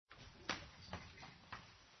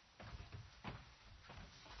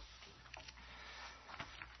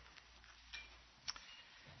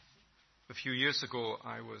A few years ago,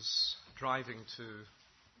 I was driving to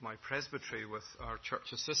my presbytery with our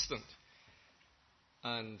church assistant,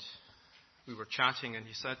 and we were chatting, and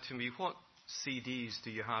he said to me, "What CDs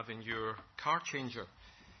do you have in your car changer?"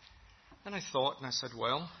 And I thought, and I said,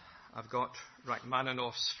 "Well, I've got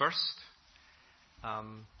Rachmaninoff's First. I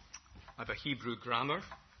have a Hebrew grammar,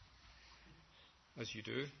 as you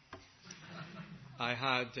do. I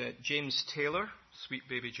had James Taylor, Sweet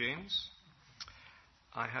Baby James.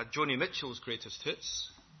 I had Joni Mitchell's Greatest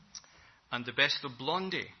Hits, and the Best of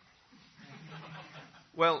Blondie."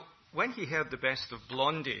 Well, when he heard the Best of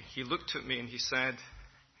Blondie, he looked at me and he said,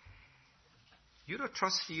 "You're a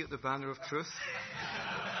trustee at the Banner of Truth.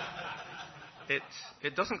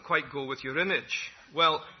 It doesn't quite go with your image."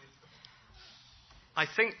 Well, I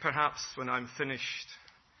think perhaps when I'm finished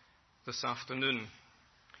this afternoon,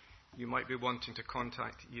 you might be wanting to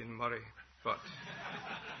contact Ian Murray, but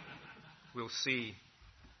we'll see.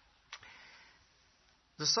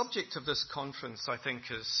 The subject of this conference, I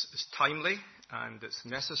think, is timely and it's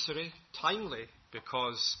necessary. Timely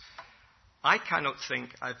because I cannot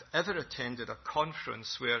think I've ever attended a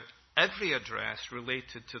conference where every address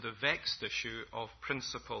related to the vexed issue of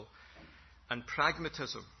principle and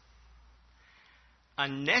pragmatism.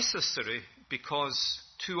 And necessary because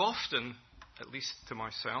too often, at least to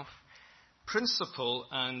myself, principle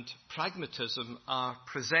and pragmatism are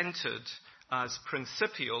presented as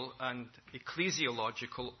principial and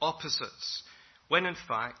ecclesiological opposites, when in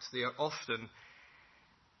fact they are often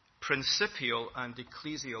principial and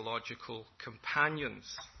ecclesiological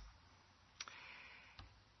companions.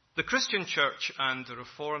 The Christian church and the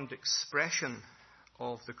Reformed expression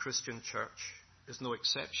of the Christian church is no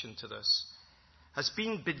exception to this, has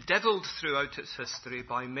been bedevilled throughout its history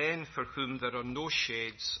by men for whom there are no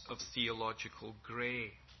shades of theological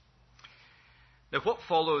grey. Now, what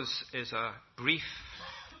follows is a briefish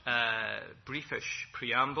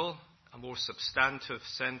preamble, a more substantive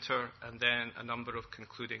centre, and then a number of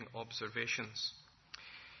concluding observations.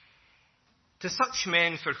 To such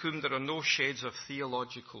men for whom there are no shades of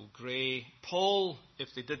theological grey, Paul,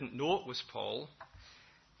 if they didn't know it was Paul,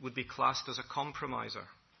 would be classed as a compromiser.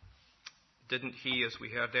 Didn't he, as we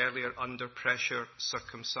heard earlier, under pressure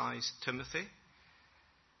circumcise Timothy?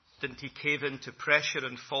 Didn't he cave into pressure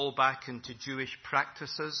and fall back into Jewish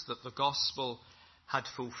practices that the gospel had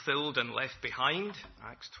fulfilled and left behind?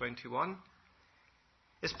 Acts 21.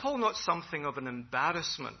 Is Paul not something of an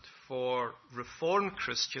embarrassment for Reformed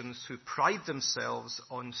Christians who pride themselves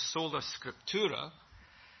on sola scriptura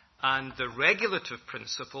and the regulative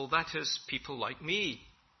principle, that is, people like me?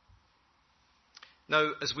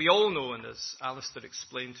 Now, as we all know, and as Alistair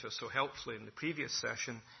explained to us so helpfully in the previous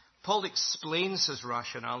session, Paul explains his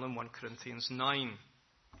rationale in 1 Corinthians 9.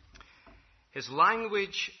 His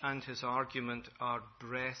language and his argument are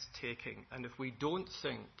breathtaking. And if we don't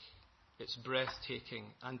think it's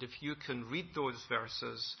breathtaking, and if you can read those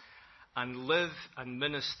verses and live and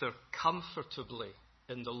minister comfortably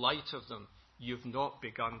in the light of them, you've not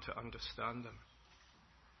begun to understand them.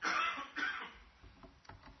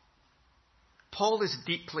 Paul is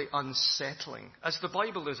deeply unsettling, as the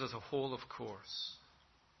Bible is as a whole, of course.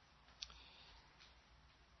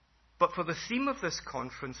 But for the theme of this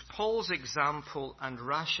conference, Paul's example and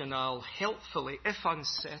rationale helpfully, if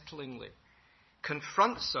unsettlingly,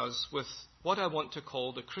 confronts us with what I want to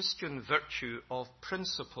call the Christian virtue of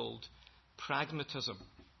principled pragmatism.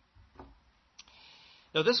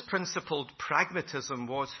 Now, this principled pragmatism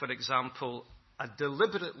was, for example, a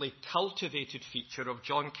deliberately cultivated feature of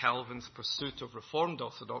John Calvin's pursuit of Reformed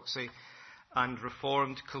orthodoxy and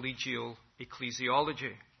Reformed collegial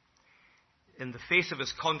ecclesiology. In the face of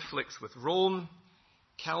his conflicts with Rome,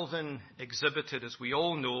 Calvin exhibited, as we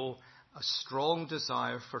all know, a strong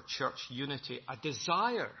desire for church unity, a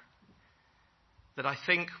desire that I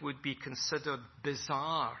think would be considered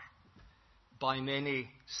bizarre by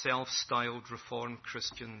many self-styled Reformed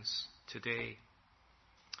Christians today.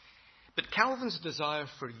 But Calvin's desire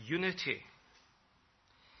for unity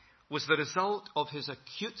was the result of his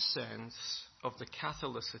acute sense of the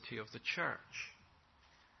Catholicity of the church.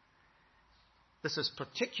 This is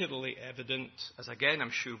particularly evident, as again I'm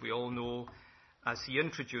sure we all know, as he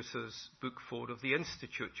introduces Book 4 of the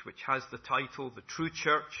Institute, which has the title, "The True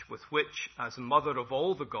Church, with which, as mother of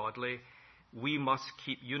all the godly, we must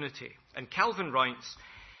keep unity." And Calvin writes,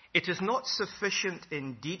 "It is not sufficient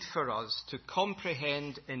indeed for us to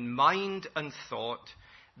comprehend in mind and thought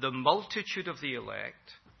the multitude of the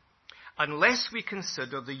elect, unless we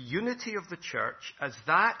consider the unity of the church as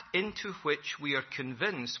that into which we are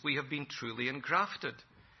convinced we have been truly engrafted.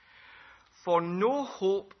 For no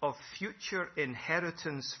hope of future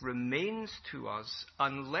inheritance remains to us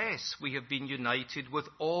unless we have been united with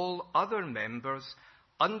all other members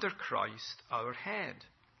under Christ our head.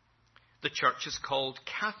 The church is called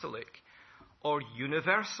Catholic or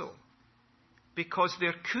universal because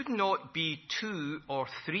there could not be 2 or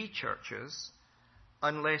 3 churches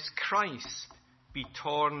unless Christ be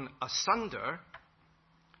torn asunder,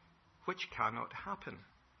 which cannot happen.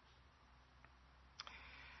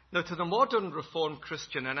 Now, to the modern Reformed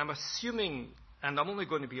Christian, and I'm assuming, and I'm only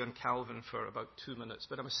going to be on Calvin for about 2 minutes,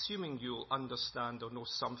 but I'm assuming you'll understand or know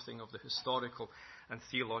something of the historical and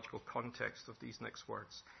theological context of these next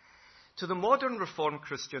words. To the modern Reformed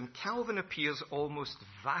Christian, Calvin appears almost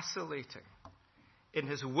vacillating in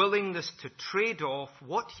his willingness to trade off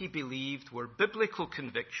what he believed were biblical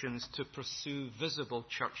convictions to pursue visible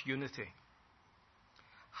church unity.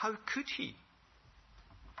 How could he?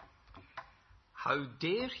 How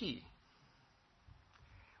dare he?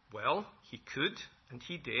 Well, he could and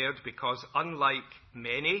he dared because unlike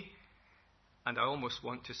many, and I almost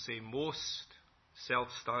want to say most,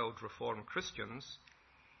 self-styled Reformed Christians,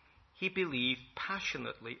 he believed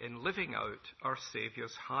passionately in living out our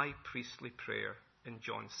Saviour's high priestly prayer in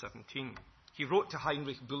John 17. He wrote to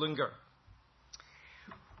Heinrich Bullinger,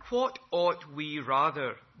 "What ought we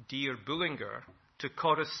rather, dear Bullinger, to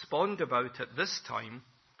correspond about at this time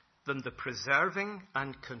than the preserving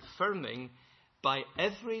and confirming by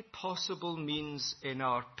every possible means in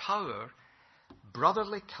our power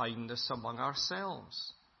brotherly kindness among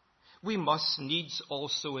ourselves? We must needs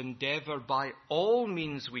also endeavour by all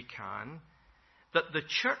means we can that the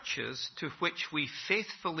churches to which we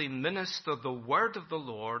faithfully minister the word of the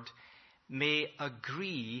Lord may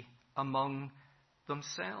agree among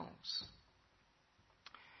themselves."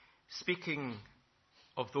 Speaking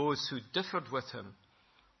of those who differed with him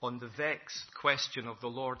on the vexed question of the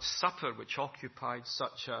Lord's Supper, which occupied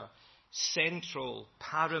such a central,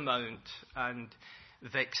 paramount, and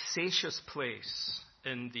vexatious place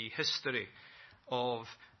in the history of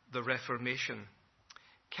the Reformation,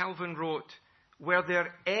 Calvin wrote, "Were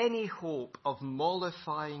there any hope of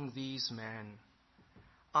mollifying these men,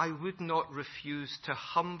 I would not refuse to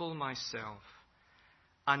humble myself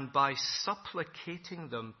and by supplicating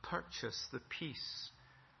them purchase the peace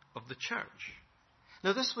of the church."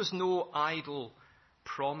 Now, this was no idle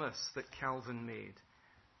promise that Calvin made.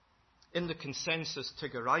 In the Consensus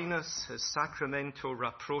Tigurinus, his sacramental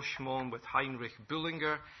rapprochement with Heinrich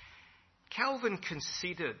Bullinger, Calvin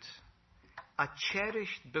conceded a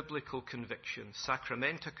cherished biblical conviction,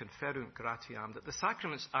 sacramenta conferunt gratiam, that the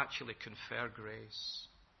sacraments actually confer grace,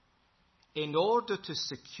 in order to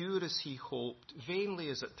secure, as he hoped, vainly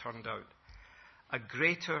as it turned out, a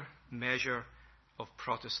greater measure of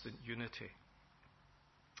Protestant unity.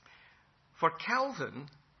 For Calvin,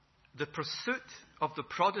 the pursuit of the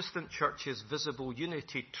Protestant church's visible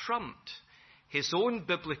unity trumped his own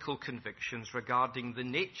biblical convictions regarding the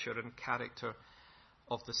nature and character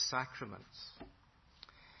of the sacraments.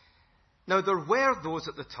 Now, there were those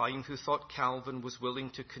at the time who thought Calvin was willing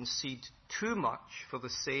to concede too much for the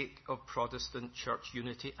sake of Protestant church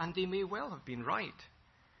unity, and they may well have been right.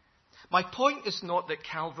 My point is not that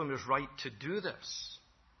Calvin was right to do this,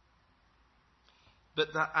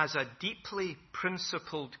 but that as a deeply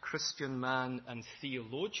principled Christian man and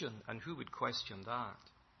theologian, and who would question that,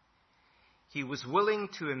 he was willing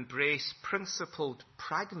to embrace principled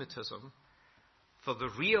pragmatism for the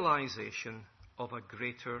realization of a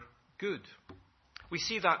greater good. We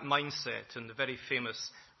see that mindset in the very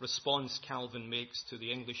famous response Calvin makes to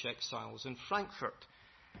the English exiles in Frankfurt,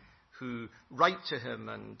 who write to him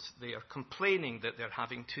and they are complaining that they're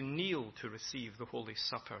having to kneel to receive the Holy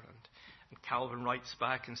Supper. And Calvin writes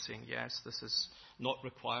back and saying, yes, this is not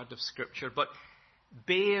required of Scripture, but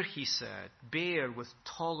bear, he said, bear with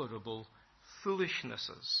tolerable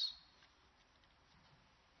foolishnesses.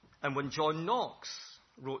 And when John Knox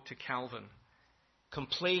wrote to Calvin,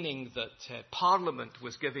 complaining that Parliament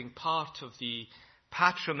was giving part of the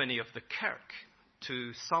patrimony of the Kirk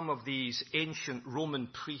to some of these ancient Roman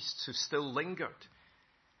priests who still lingered,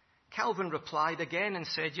 Calvin replied again and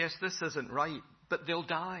said, yes, this isn't right, but they'll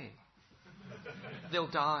die. They'll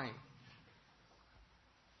die.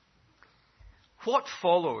 What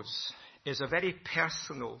follows is a very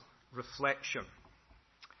personal reflection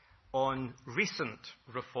on recent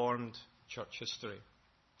Reformed church history,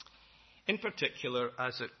 in particular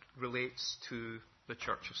as it relates to the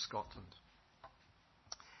Church of Scotland.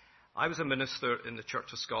 I was a minister in the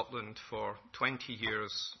Church of Scotland for 20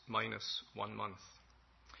 years minus 1 month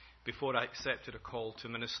before I accepted a call to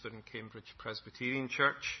minister in Cambridge Presbyterian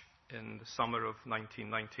Church in the summer of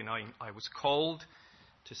 1999. I was called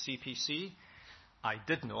to CPC, I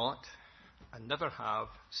did not and never have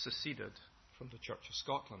seceded from the Church of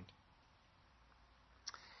Scotland.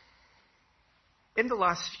 In the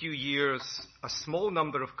last few years, a small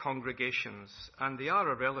number of congregations, and they are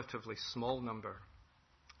a relatively small number,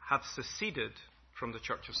 have seceded from the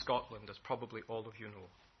Church of Scotland, as probably all of you know.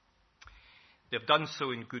 They've done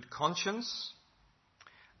so in good conscience,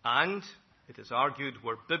 and it is argued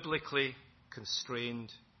were biblically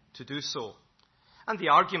constrained to do so. And the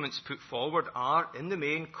arguments put forward are, in the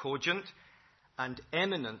main, cogent and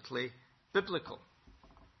eminently biblical.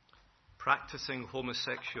 Practicing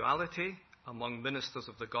homosexuality among ministers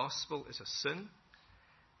of the gospel is a sin.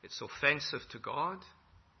 It's offensive to God.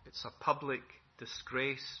 It's a public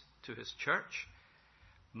disgrace to his church,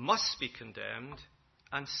 must be condemned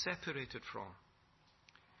and separated from.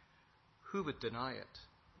 Who would deny it?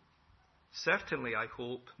 Certainly, I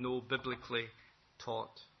hope, no biblically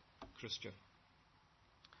taught Christian.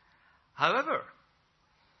 However,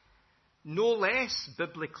 no less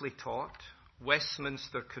biblically taught,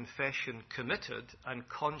 Westminster Confession committed and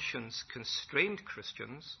conscience constrained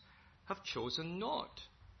Christians have chosen not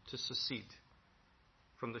to secede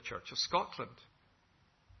from the Church of Scotland.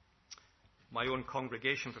 My own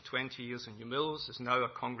congregation for 20 years in New Mills is now a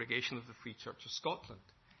congregation of the Free Church of Scotland.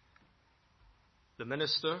 The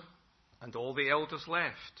minister and all the elders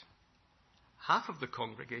left. Half of the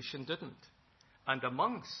congregation didn't. And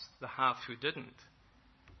amongst the half who didn't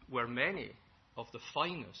were many of the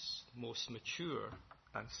finest, most mature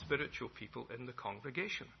and spiritual people in the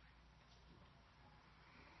congregation.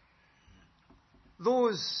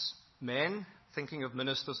 Those men, thinking of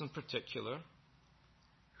ministers in particular,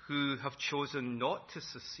 who have chosen not to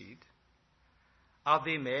secede, are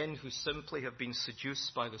they men who simply have been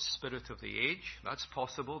seduced by the spirit of the age? That's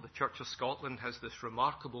possible. The Church of Scotland has this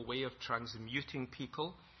remarkable way of transmuting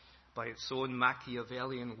people by its own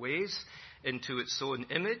Machiavellian ways into its own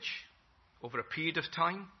image over a period of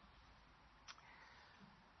time.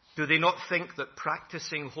 Do they not think that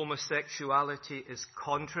practicing homosexuality is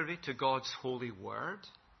contrary to God's holy word?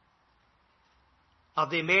 Are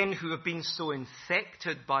they men who have been so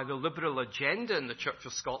infected by the liberal agenda in the Church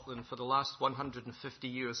of Scotland for the last 150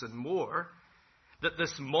 years and more that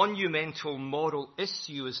this monumental moral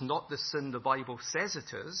issue is not the sin the Bible says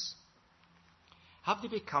it is? Have they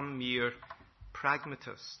become mere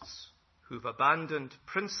pragmatists who've abandoned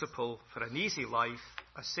principle for an easy life,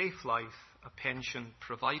 a safe life, a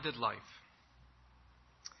pension-provided life?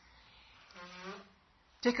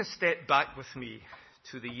 Take a step back with me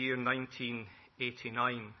to the year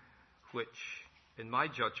 1989, which, in my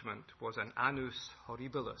judgment, was an annus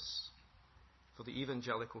horribilis for the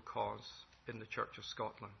evangelical cause in the Church of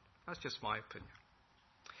Scotland. That's just my opinion.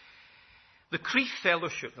 The Crieff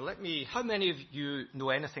Fellowship. Now how many of you know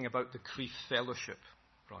anything about the Crieff Fellowship?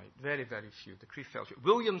 Right, very, very few. The Crieff Fellowship.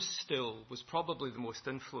 William Still was probably the most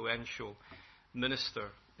influential minister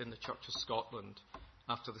in the Church of Scotland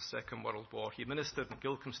after the Second World War. He ministered in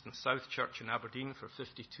Gilcomston South Church in Aberdeen for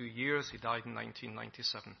 52 years. He died in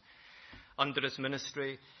 1997. Under his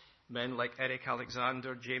ministry, men like Eric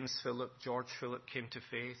Alexander, James Phillip, George Phillip came to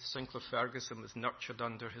faith. Sinclair Ferguson was nurtured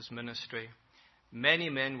under his ministry. Many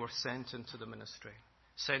men were sent into the ministry,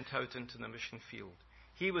 sent out into the mission field.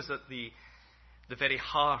 He was at the very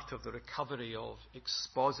heart of the recovery of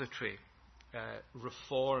expository,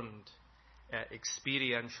 reformed,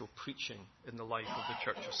 experiential preaching in the life of the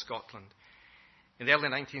Church of Scotland. In the early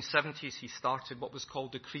 1970s, he started what was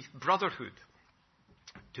called the Crieff Brotherhood,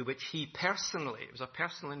 to which he personally, it was a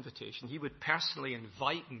personal invitation, he would personally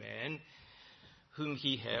invite men whom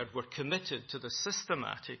he heard were committed to the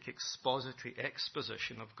systematic expository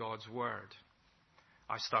exposition of God's Word.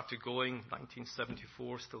 I started going in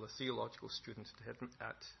 1974, still a theological student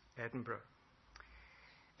at Edinburgh.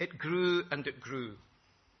 It grew and it grew.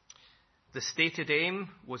 The stated aim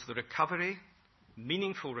was the recovery,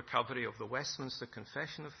 meaningful recovery of the Westminster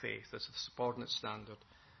Confession of Faith as the subordinate standard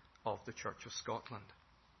of the Church of Scotland.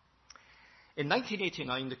 In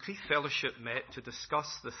 1989, the Crieff Fellowship met to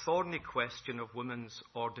discuss the thorny question of women's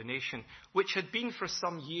ordination, which had been for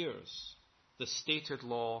some years the stated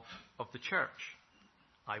law of the Church.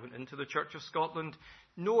 I went into the Church of Scotland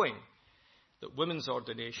knowing that women's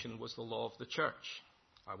ordination was the law of the Church.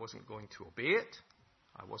 I wasn't going to obey it.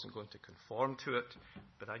 I wasn't going to conform to it,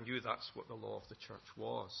 but I knew that's what the law of the Church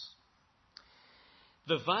was.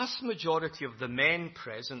 The vast majority of the men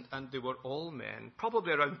present, and they were all men,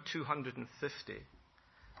 probably around 250,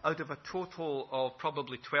 out of a total of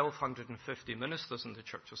probably 1,250 ministers in the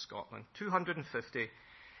Church of Scotland, 250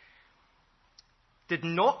 did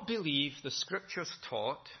not believe the Scriptures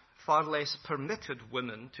taught far less permitted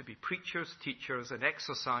women to be preachers, teachers, and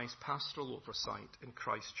exercise pastoral oversight in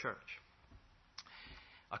Christ Church.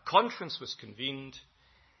 A conference was convened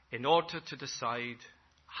in order to decide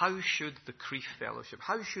how should the Crieff Fellowship,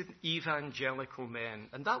 how should evangelical men,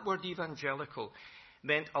 and that word evangelical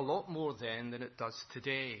meant a lot more then than it does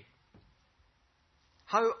today.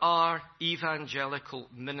 How are evangelical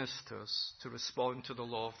ministers to respond to the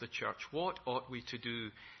law of the church? What ought we to do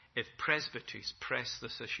if presbyteries press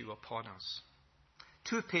this issue upon us?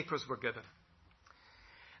 2 papers were given.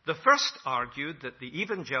 The first argued that the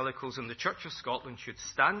evangelicals in the Church of Scotland should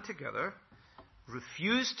stand together,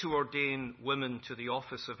 refuse to ordain women to the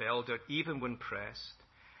office of elder even when pressed,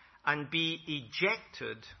 and be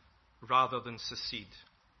ejected rather than secede.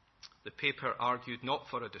 The paper argued not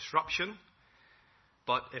for a disruption,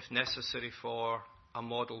 but if necessary for a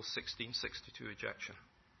model 1662 ejection.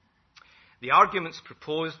 The arguments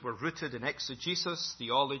proposed were rooted in exegesis,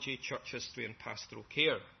 theology, church history, and pastoral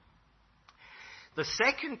care. The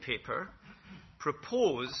second paper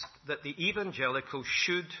proposed that the evangelicals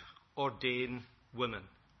should ordain women.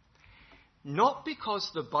 Not because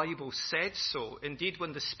the Bible said so. Indeed,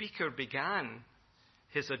 when the speaker began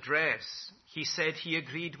his address, he said he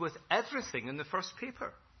agreed with everything in the first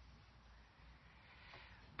paper.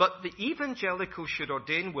 But the evangelicals should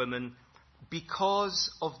ordain women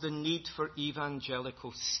because of the need for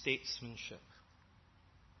evangelical statesmanship.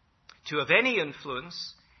 To have any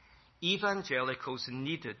influence, evangelicals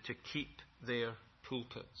needed to keep their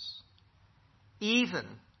pulpits, even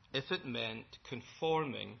if it meant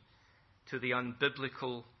conforming to the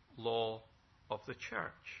unbiblical law of the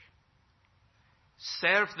church.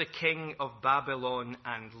 Serve the king of Babylon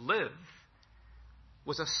and live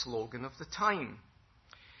was a slogan of the time.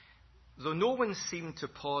 Though no one seemed to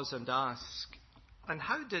pause and ask, and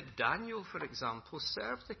how did Daniel, for example,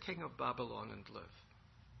 serve the king of Babylon and live?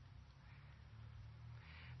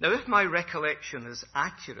 Now, if my recollection is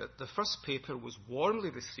accurate, the first paper was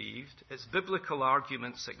warmly received, its biblical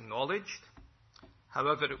arguments acknowledged.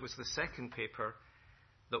 However, it was the second paper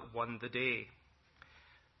that won the day.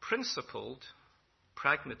 Principled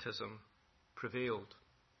pragmatism prevailed.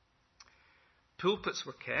 Pulpits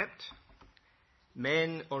were kept.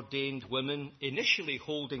 Men ordained women, initially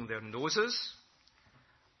holding their noses,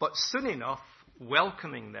 but soon enough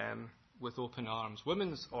welcoming them with open arms.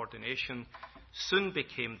 Women's ordination soon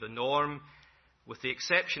became the norm, with the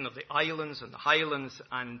exception of the islands and the highlands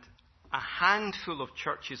and a handful of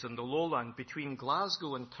churches in the lowland between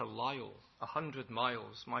Glasgow and Carlisle, 100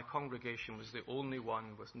 miles. My congregation was the only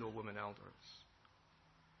one with no women elders.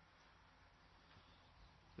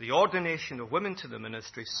 The ordination of women to the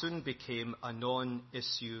ministry soon became a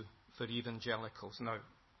non-issue for evangelicals. Now,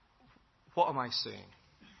 what am I saying?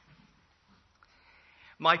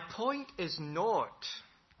 My point is not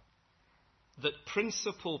that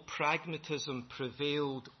principled pragmatism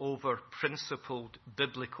prevailed over principled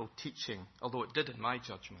biblical teaching, although it did in my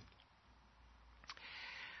judgment.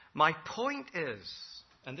 My point is,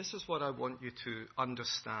 and this is what I want you to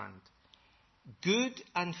understand, good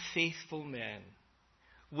and faithful men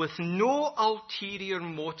with no ulterior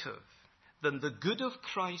motive than the good of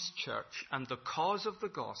Christ's church and the cause of the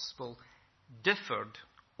gospel differed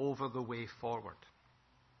over the way forward.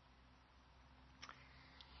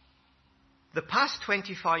 The past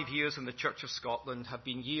 25 years in the Church of Scotland have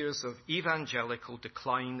been years of evangelical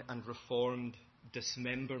decline and reformed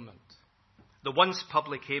dismemberment. The once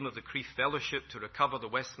public aim of the Crieff Fellowship to recover the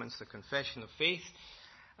Westminster Confession of Faith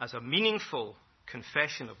as a meaningful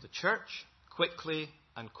confession of the church quickly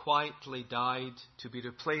and quietly died to be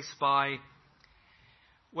replaced by,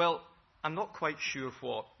 well, I'm not quite sure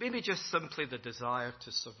what. Maybe just simply the desire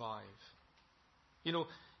to survive. You know,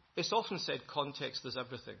 it's often said context is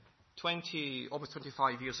everything. Almost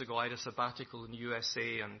 25 years ago, I had a sabbatical in the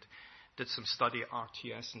USA and did some study at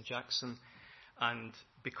RTS in Jackson. And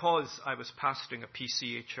because I was pastoring a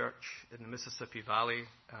PCA church in the Mississippi Valley,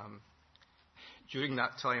 during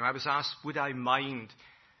that time, I was asked, would I mind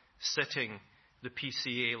sitting the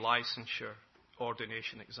PCA licensure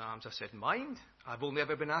ordination exams? I said, mind? I've only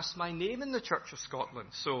ever been asked my name in the Church of Scotland.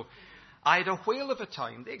 So I had a whale of a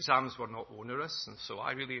time. The exams were not onerous, and so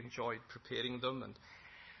I really enjoyed preparing them. And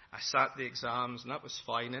I sat the exams, and that was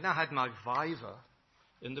fine. And I had my viva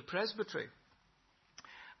in the presbytery.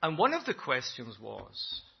 And one of the questions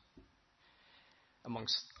was,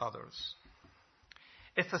 amongst others,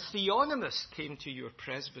 if a theonomist came to your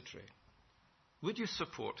presbytery, would you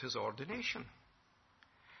support his ordination?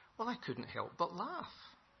 Well, I couldn't help but laugh.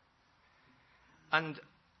 And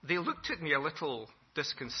they looked at me a little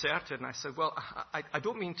disconcerted, and I said, well, I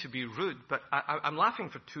don't mean to be rude, but I'm laughing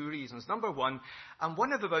for two reasons. Number one, I'm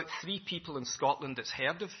one of about 3 people in Scotland that's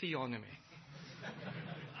heard of theonomy.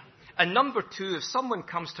 And number two, if someone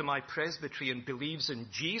comes to my presbytery and believes in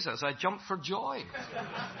Jesus, I jump for joy.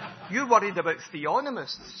 You're worried about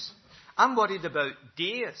theonomists. I'm worried about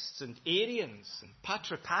deists and Arians and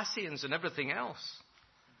Patripassians and everything else.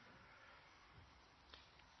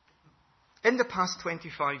 In the past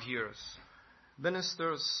 25 years,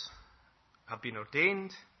 ministers have been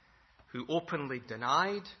ordained who openly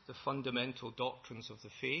denied the fundamental doctrines of the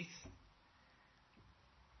faith.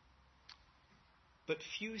 But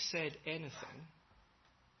few said anything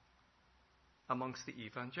amongst the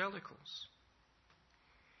evangelicals.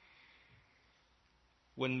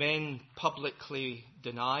 When men publicly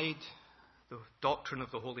denied the doctrine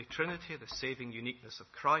of the Holy Trinity, the saving uniqueness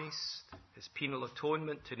of Christ, his penal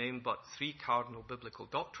atonement, to name but 3 cardinal biblical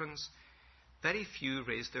doctrines, very few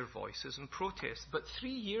raised their voices in protest. But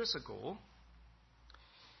 3 years ago,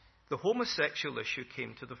 the homosexual issue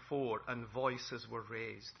came to the fore and voices were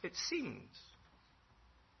raised. It seemed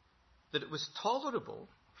that it was tolerable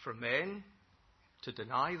for men to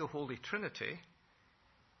deny the Holy Trinity,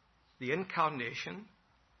 the incarnation,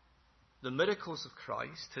 the miracles of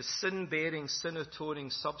Christ, his sin-bearing,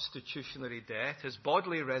 sin-atoning, substitutionary death, his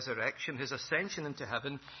bodily resurrection, his ascension into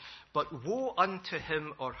heaven, but woe unto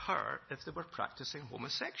him or her if they were practicing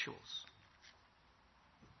homosexuals.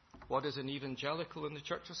 What is an evangelical in the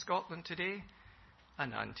Church of Scotland today?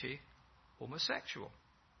 An anti-homosexual.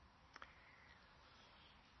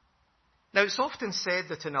 Now, it's often said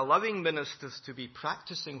that in allowing ministers to be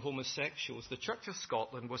practicing homosexuals, the Church of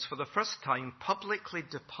Scotland was for the first time publicly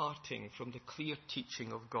departing from the clear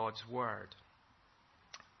teaching of God's Word.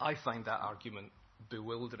 I find that argument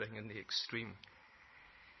bewildering in the extreme.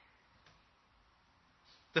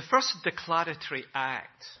 The first declaratory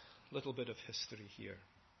act, little bit of history here.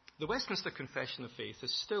 The Westminster Confession of Faith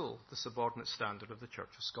is still the subordinate standard of the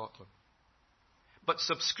Church of Scotland. But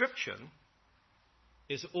subscription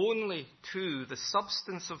is only to the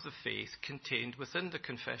substance of the faith contained within the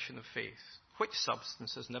Confession of Faith, which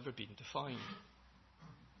substance has never been defined.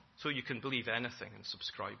 So you can believe anything and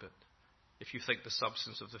subscribe it. If you think the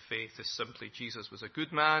substance of the faith is simply Jesus was a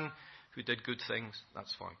good man who did good things,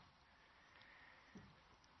 that's fine.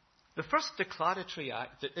 The first declaratory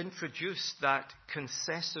act that introduced that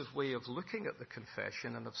concessive way of looking at the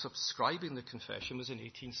confession and of subscribing the confession was in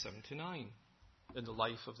 1879. In the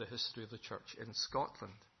life of the history of the church in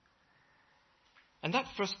Scotland. And that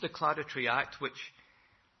first declaratory act, which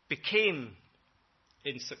became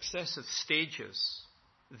in successive stages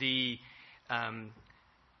the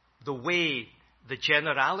way the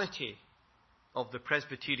generality of the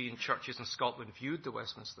Presbyterian churches in Scotland viewed the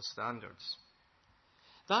Westminster Standards,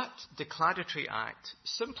 that declaratory act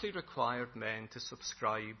simply required men to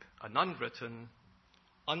subscribe an unwritten,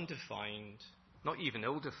 undefined, not even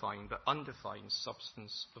ill-defined, but undefined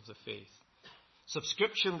substance of the faith.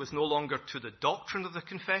 Subscription was no longer to the doctrine of the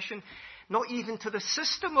confession, not even to the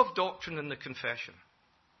system of doctrine in the confession,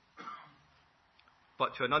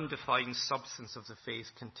 but to an undefined substance of the faith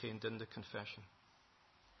contained in the confession.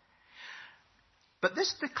 But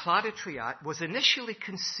this declaratory act was initially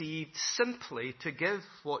conceived simply to give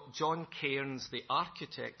what John Cairns, the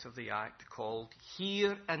architect of the act, called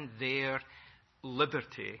here and there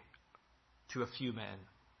liberty to a few men.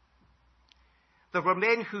 There were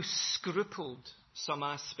men who scrupled some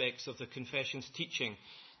aspects of the confession's teaching,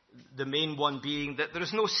 the main one being that there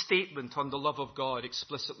is no statement on the love of God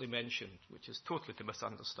explicitly mentioned, which is totally to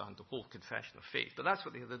misunderstand the whole confession of faith. But that's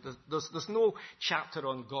what there's no chapter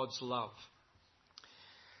on God's love.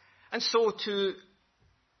 And so to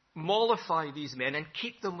mollify these men and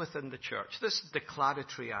keep them within the church, this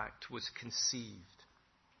declaratory act was conceived.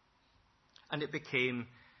 And it became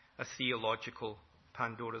a theological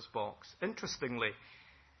Pandora's box. Interestingly,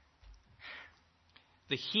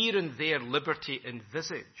 the here and there liberty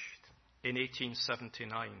envisaged in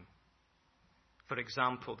 1879, for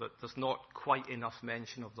example, that there's not quite enough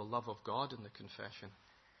mention of the love of God in the confession,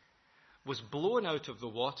 was blown out of the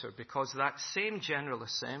water because that same General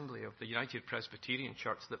Assembly of the United Presbyterian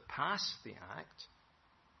Church that passed the act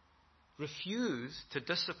refused to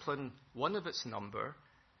discipline one of its number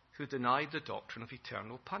who denied the doctrine of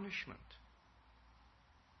eternal punishment.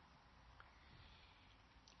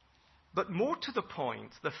 But more to the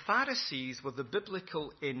point, the Pharisees were the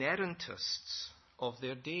biblical inerrantists of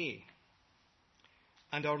their day.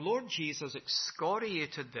 And our Lord Jesus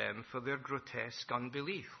excoriated them for their grotesque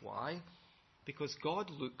unbelief. Why? Because God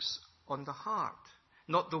looks on the heart,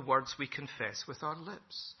 not the words we confess with our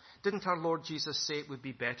lips. Didn't our Lord Jesus say it would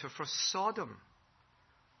be better for Sodom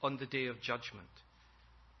on the day of judgment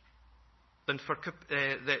than for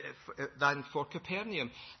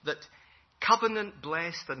Capernaum. That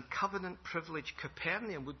covenant-blessed and covenant-privileged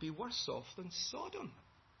Capernaum would be worse off than Sodom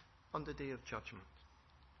on the day of judgment.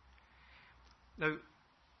 Now,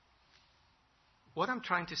 what I'm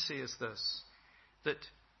trying to say is this, that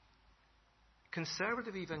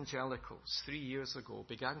conservative evangelicals 3 years ago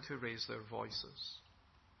began to raise their voices.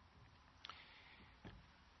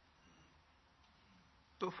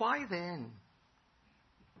 But why then?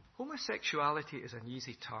 Homosexuality is an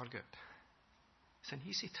easy target. It's an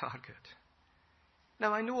easy target.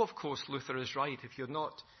 Now, I know, of course, Luther is right. If you're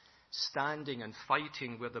not standing and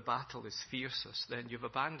fighting where the battle is fiercest, then you've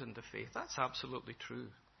abandoned the faith. That's absolutely true.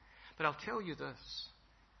 But I'll tell you this.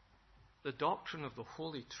 The doctrine of the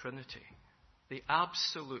Holy Trinity, the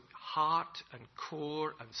absolute heart and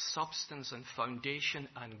core and substance and foundation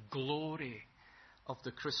and glory of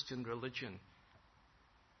the Christian religion,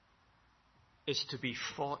 is to be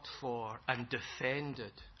fought for and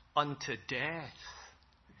defended unto death.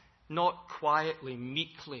 Not quietly,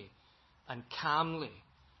 meekly, and calmly,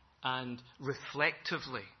 and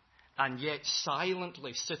reflectively, and yet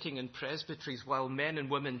silently sitting in presbyteries while men and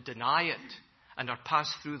women deny it and are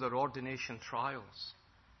passed through their ordination trials.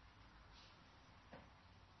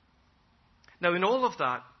 Now, in all of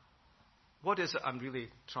that, what is it I'm really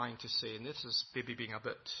trying to say? And this is maybe being a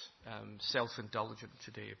bit self-indulgent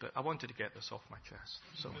today, but I wanted to get this off my chest.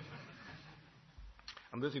 So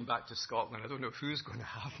I'm moving back to Scotland. I don't know who's going to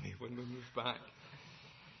have me when we move back.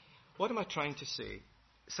 What am I trying to say?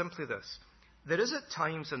 Simply this. There is at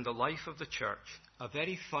times in the life of the church a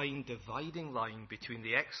very fine dividing line between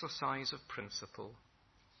the exercise of principle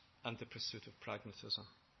and the pursuit of pragmatism.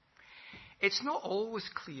 It's not always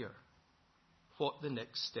clear what the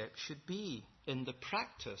next step should be in the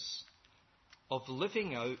practice of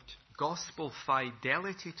living out gospel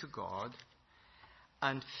fidelity to God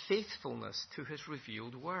and faithfulness to his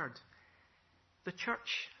revealed word. The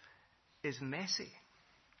church is messy.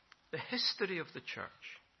 The history of the church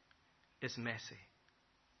is messy.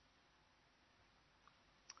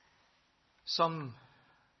 Some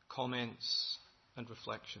comments and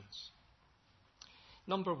reflections.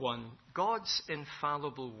 Number one, God's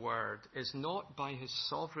infallible word is not by his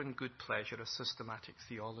sovereign good pleasure a systematic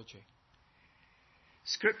theology.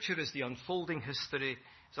 Scripture is the unfolding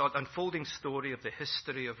story of the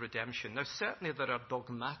history of redemption. Now, certainly there are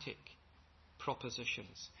dogmatic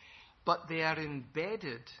propositions, but they are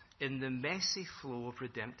embedded in the messy flow of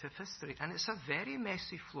redemptive history, and it's a very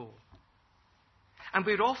messy flow. And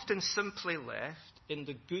we're often simply left in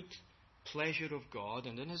the good pleasure of God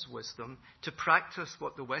and in his wisdom to practice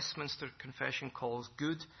what the Westminster Confession calls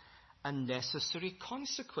good and necessary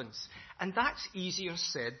consequence. And that's easier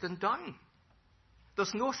said than done.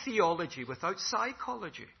 There's no theology without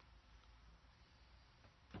psychology.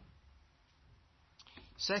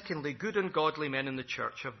 Secondly, good and godly men in the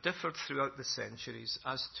church have differed throughout the centuries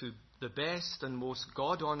as to the best and most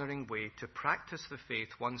God-honouring way to practice the faith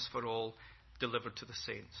once for all delivered to the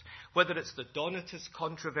saints. Whether it's the Donatist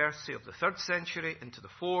controversy of the 3rd century into the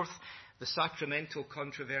 4th, the sacramental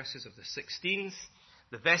controversies of the 16th,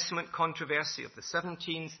 the vestment controversy of the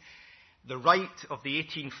 17th, the rite of the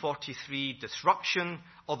 1843 disruption,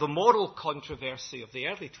 or the moral controversy of the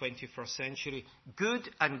early 21st century,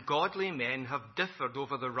 good and godly men have differed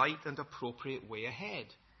over the right and appropriate way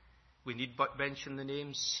ahead. We need but mention the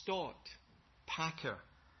names Stott, Packer,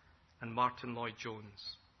 and Martin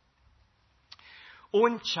Lloyd-Jones.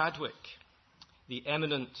 Owen Chadwick, the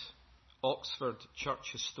eminent Oxford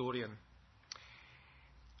church historian,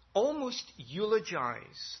 almost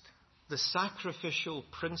eulogized the sacrificial,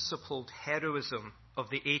 principled heroism of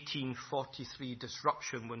the 1843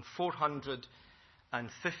 disruption when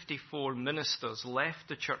 454 ministers left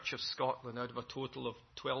the Church of Scotland out of a total of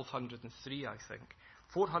 1,203, I think.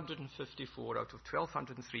 454 out of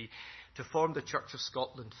 1,203 to form the Church of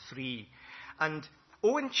Scotland 3. And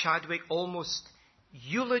Owen Chadwick almost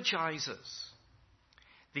eulogizes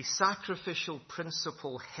the sacrificial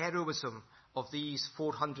principle heroism of these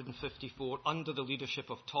 454 under the leadership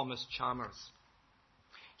of Thomas Chalmers.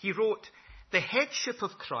 He wrote, "The headship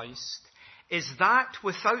of Christ is that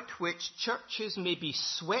without which churches may be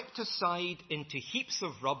swept aside into heaps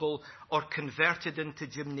of rubble or converted into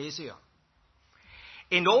gymnasia.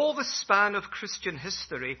 In all the span of Christian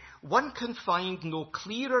history, one can find no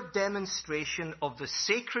clearer demonstration of the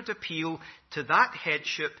sacred appeal to that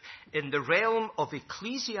headship in the realm of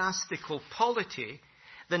ecclesiastical polity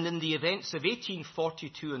than in the events of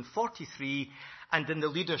 1842 and 43 and in the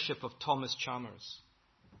leadership of Thomas Chalmers."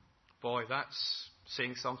 Boy, that's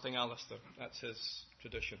saying something, Alistair. That's his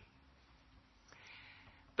tradition.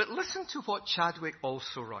 But listen to what Chadwick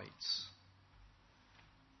also writes.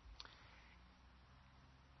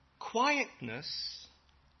 Quietness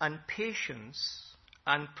and patience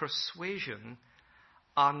and persuasion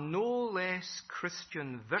are no less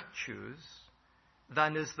Christian virtues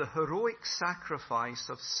than is the heroic sacrifice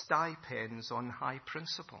of stipends on high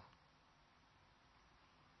principle.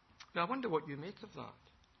 Now, I wonder what you make of that.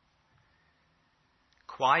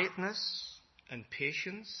 Quietness and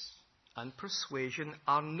patience and persuasion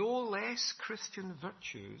are no less Christian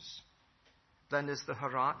virtues than is the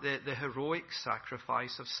heroic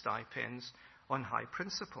sacrifice of stipends on high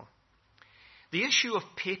principle. The issue of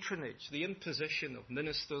patronage, the imposition of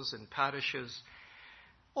ministers in parishes,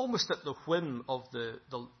 almost at the whim of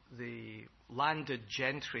the landed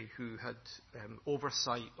gentry who had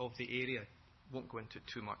oversight of the area, won't go into it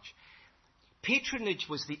too much. Patronage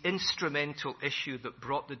was the instrumental issue that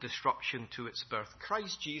brought the disruption to its birth.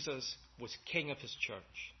 Christ Jesus was king of his church,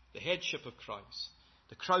 the headship of Christ,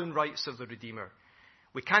 the crown rights of the Redeemer.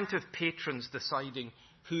 We can't have patrons deciding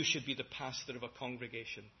who should be the pastor of a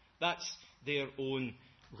congregation. That's their own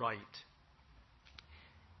right.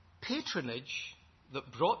 Patronage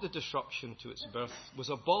that brought the disruption to its birth was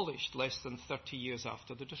abolished less than 30 years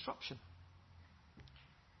after the disruption.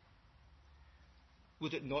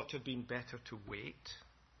 Would it not have been better to wait?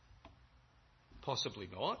 Possibly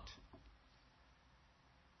not.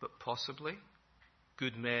 But possibly.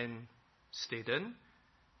 Good men stayed in.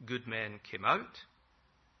 Good men came out.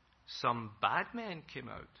 Some bad men came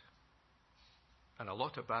out. And a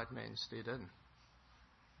lot of bad men stayed in.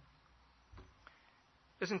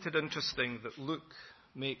 Isn't it interesting that Luke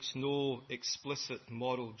makes no explicit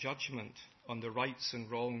moral judgment on the rights and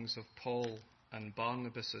wrongs of Paul and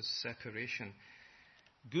Barnabas' separation?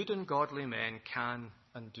 Good and godly men can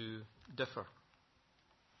and do differ.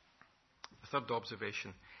 A third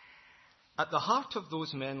observation. At the heart of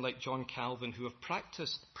those men like John Calvin who have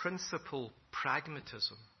practiced principle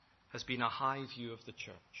pragmatism has been a high view of the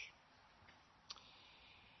church.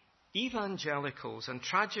 Evangelicals, and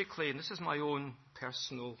tragically, and this is my own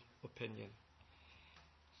personal opinion,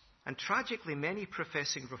 and tragically many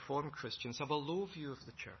professing Reformed Christians have a low view of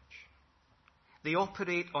the church. They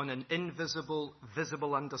operate on an invisible,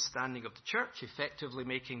 visible understanding of the church, effectively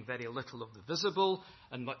making very little of the visible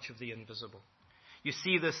and much of the invisible. You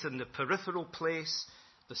see this in the peripheral place,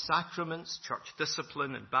 the sacraments, church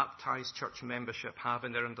discipline, and baptized church membership have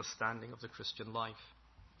in their understanding of the Christian life.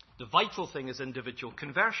 The vital thing is individual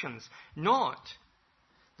conversions, not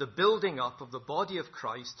the building up of the body of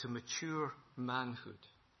Christ to mature manhood.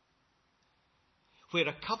 Where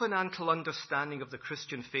a covenantal understanding of the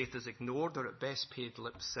Christian faith is ignored or at best paid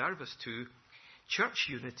lip service to, church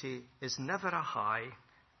unity is never a high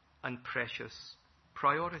and precious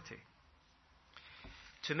priority.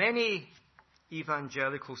 To many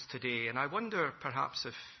evangelicals today, and I wonder perhaps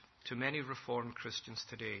if to many Reformed Christians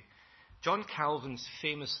today, John Calvin's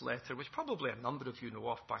famous letter, which probably a number of you know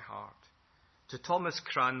off by heart, to Thomas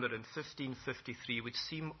Cranmer in 1553 would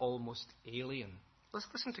seem almost alien. Let's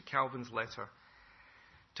listen to Calvin's letter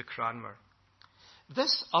to Cranmer.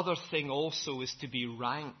 This other thing also is to be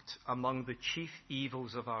ranked among the chief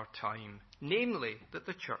evils of our time, namely that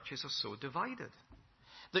the churches are so divided,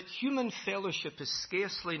 that human fellowship is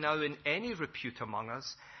scarcely now in any repute among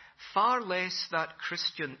us, far less that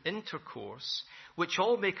Christian intercourse, which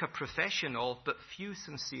all make a profession of, but few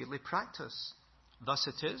sincerely practice. Thus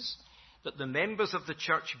it is that the members of the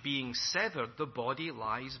church being severed, the body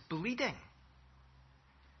lies bleeding.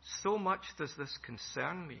 So much does this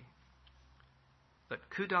concern me, that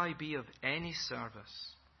could I be of any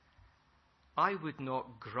service, I would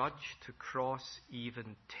not grudge to cross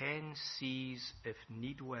even 10 seas if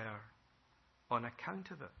need were, on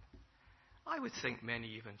account of it. I would think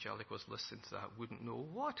many evangelicals listening to that wouldn't know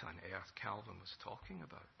what on earth Calvin was talking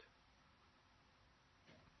about.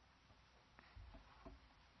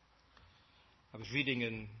 I was reading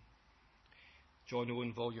in John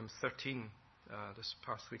Owen, volume 13, this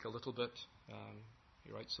past week a little bit.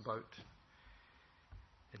 He writes about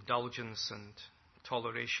indulgence and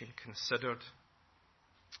toleration considered.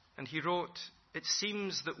 And he wrote, "It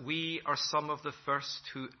seems that we are some of the first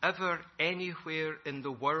who ever anywhere in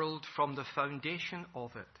the world from the foundation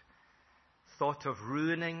of it thought of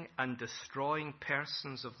ruining and destroying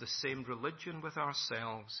persons of the same religion with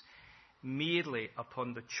ourselves merely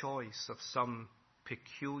upon the choice of some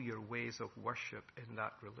peculiar ways of worship in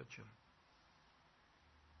that religion."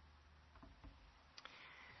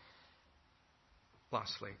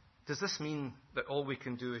 Lastly, does this mean that all we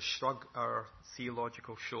can do is shrug our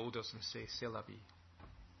theological shoulders and say, c'est la vie?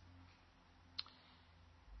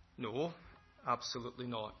 No, absolutely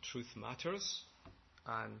not. Truth matters,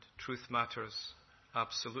 and truth matters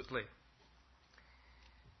absolutely.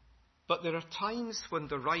 But there are times when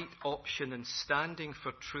the right option in standing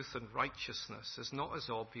for truth and righteousness is not as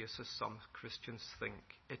obvious as some Christians think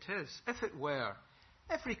it is. If it were,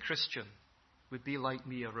 every Christian would be like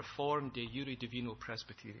me, a reformed de jure divino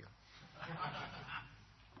Presbyterian.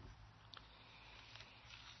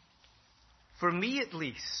 For me at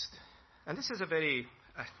least, and this is very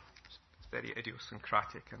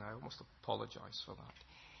idiosyncratic, and I almost apologize for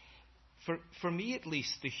that. For me at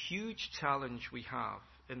least, the huge challenge we have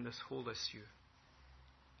in this whole issue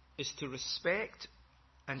is to respect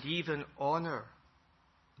and even honour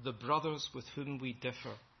the brothers with whom we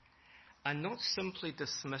differ, and not simply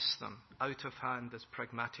dismiss them out of hand as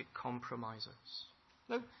pragmatic compromisers.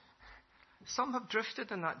 Now, some have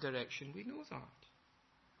drifted in that direction, we know that.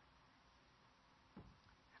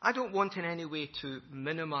 I don't want in any way to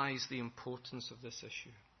minimize the importance of this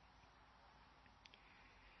issue.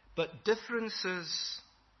 But differences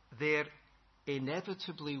there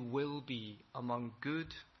inevitably will be among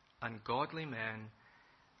good and godly men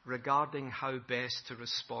regarding how best to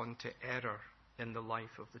respond to error in the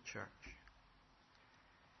life of the church.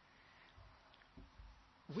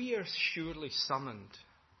 We are surely summoned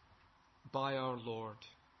by our Lord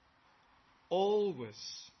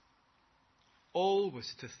always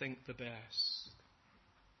to think the best,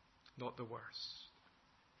 not the worst.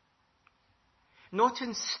 Not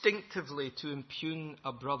instinctively to impugn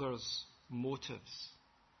a brother's motives.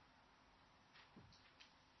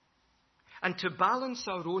 And to balance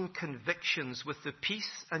our own convictions with the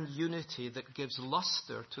peace and unity that gives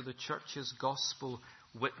lustre to the church's gospel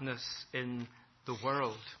witness in the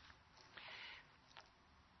world.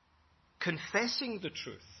 Confessing the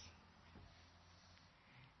truth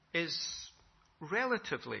is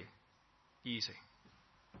relatively easy.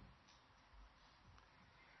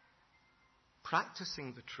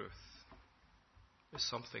 Practicing the truth is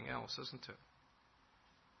something else, isn't it?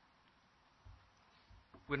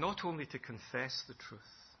 We're not only to confess the truth,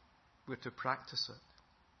 we're to practice it.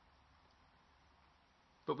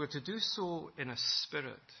 But we're to do so in a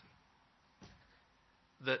spirit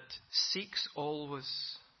that seeks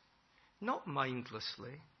always, not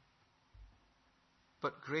mindlessly,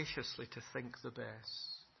 but graciously to think the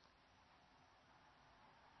best.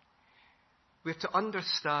 We're to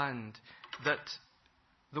understand that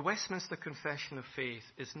the Westminster Confession of Faith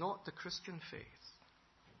is not the Christian faith.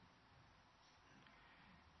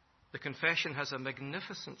 The Confession has a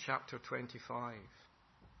magnificent chapter 25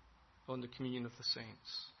 on the communion of the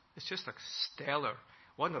saints. It's just a stellar,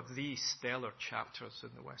 one of the stellar chapters in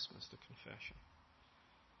the Westminster Confession.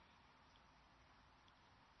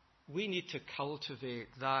 We need to cultivate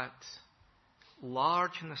that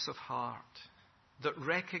largeness of heart that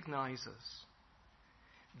recognizes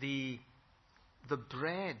the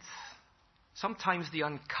breadth, sometimes the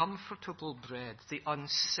uncomfortable breadth, the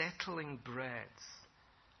unsettling breadth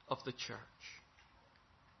of the church.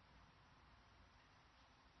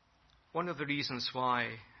 One of the reasons why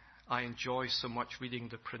I enjoy so much reading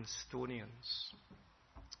the Princetonians,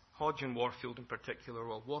 Hodge and Warfield in particular,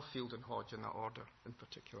 well, Warfield and Hodge in that order in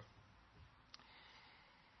particular,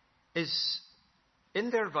 is in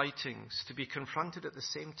their writings to be confronted at the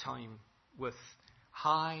same time with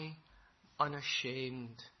high,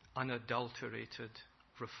 unashamed, unadulterated,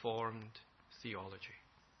 reformed theology.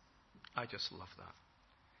 I just love that.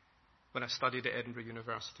 When I studied at Edinburgh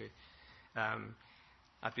University,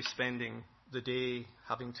 I'd be spending the day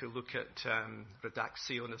having to look at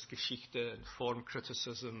Redaktionsgeschichte and form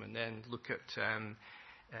criticism, and then look at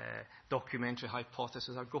documentary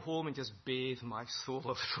hypothesis. I'd go home and just bathe my soul a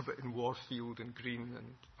little bit in Warfield and Green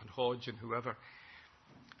and Hodge and whoever.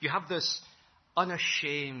 You have this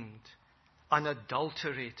unashamed,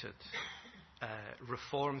 unadulterated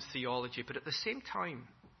reformed theology, but at the same time,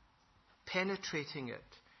 penetrating it,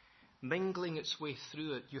 mingling its way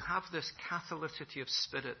through it, you have this catholicity of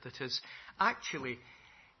spirit that is actually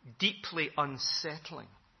deeply unsettling.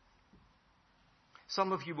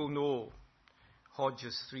 Some of you will know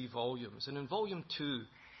Hodge's 3 volumes, and in volume 2,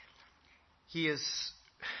 he's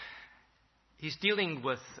dealing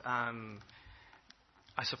with,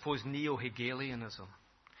 I suppose, neo-Hegelianism.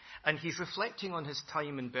 And he's reflecting on his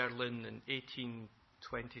time in Berlin in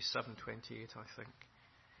 1827, 28, I think,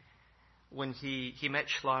 when he met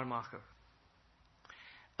Schleiermacher.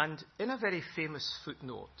 And in a very famous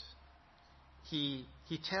footnote, he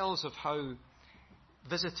tells of how,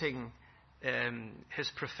 visiting his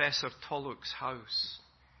professor Tolluck's house,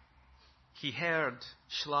 he heard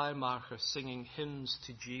Schleiermacher singing hymns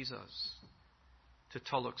to Jesus to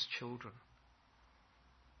Tolluck's children.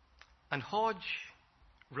 And Hodge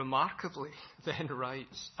remarkably then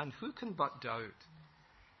writes, "And who can but doubt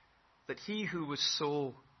that he who was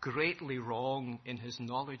so greatly wrong in his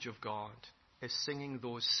knowledge of God is singing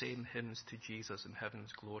those same hymns to Jesus in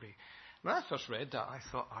heaven's glory?" When I first read that, I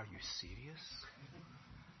thought, are you serious?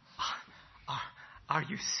 Are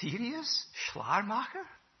you serious, Schleiermacher?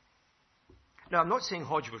 Now, I'm not saying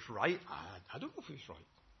Hodge was right. I don't know if he was right.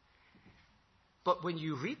 But when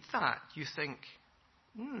you read that, you think,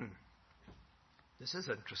 this is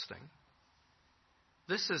interesting.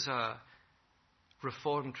 This is a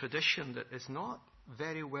Reformed tradition that is not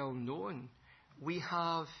very well known. We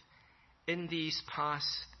have, in these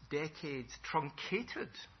past decades, truncated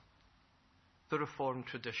the Reformed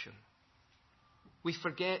tradition. We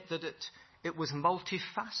forget that it was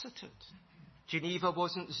multifaceted. Geneva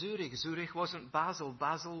wasn't Zurich. Zurich wasn't Basel.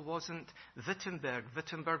 Basel wasn't Wittenberg.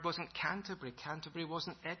 Wittenberg wasn't Canterbury. Canterbury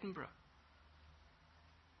wasn't Edinburgh.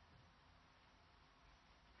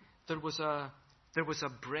 There was a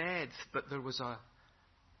breadth, but there was a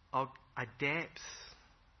depth,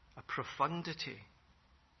 a profundity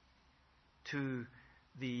to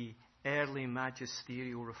the early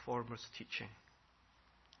magisterial reformers' teaching.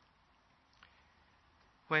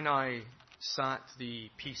 When I sat the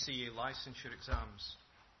PCA licensure exams,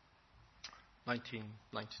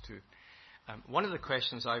 1992, one of the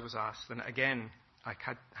questions I was asked, and again I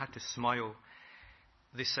had to smile,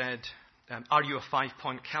 they said, "Are you a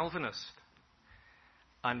 5-point Calvinist?"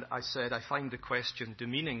 And I said, I find the question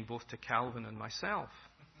demeaning both to Calvin and myself.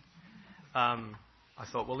 I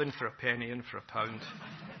thought, well, in for a penny, in for a pound.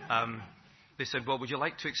 They said, "Well, would you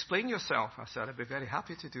like to explain yourself?" I said, "I'd be very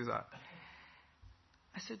happy to do that."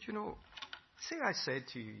 I said, say I said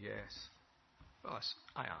to you, yes. Well,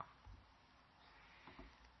 I am.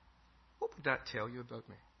 What would that tell you about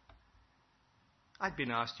me? I'd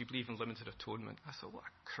been asked, "Do you believe in limited atonement?" I thought, what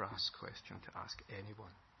a crass question to ask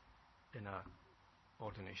anyone in an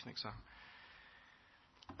ordination exam.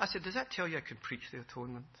 I said, "Does that tell you I can preach the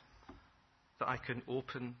atonement? That I can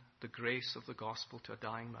open the grace of the gospel to a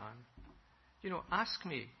dying man?"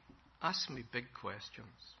 Ask me big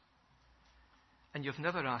questions. And you've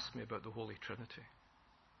never asked me about the Holy Trinity.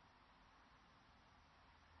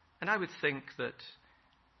 And I would think that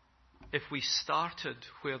if we started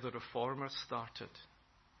where the Reformers started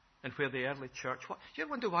and where the early church, do you ever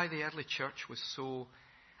wonder why the early church was so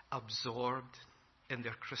absorbed in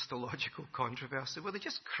their Christological controversy? Were they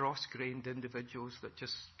just cross-grained individuals that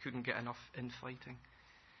just couldn't get enough infighting?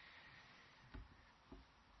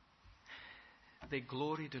 They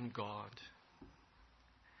gloried in God.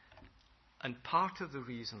 And part of the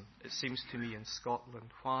reason, it seems to me, in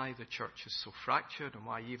Scotland, why the church is so fractured and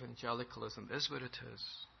why evangelicalism is where it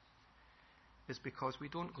is because we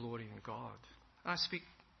don't glory in God. And I speak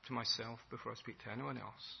to myself before I speak to anyone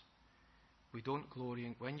else. We don't glory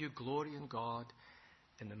in, when you glory in God,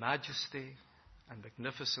 in the majesty and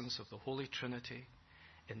magnificence of the Holy Trinity,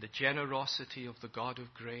 in the generosity of the God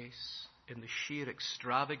of grace, in the sheer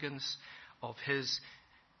extravagance of his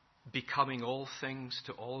becoming all things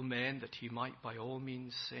to all men, that he might by all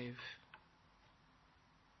means save,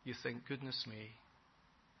 you think, goodness me,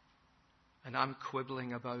 and I'm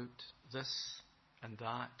quibbling about this and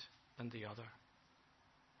that and the other.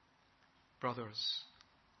 Brothers,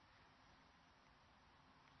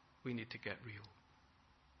 we need to get real.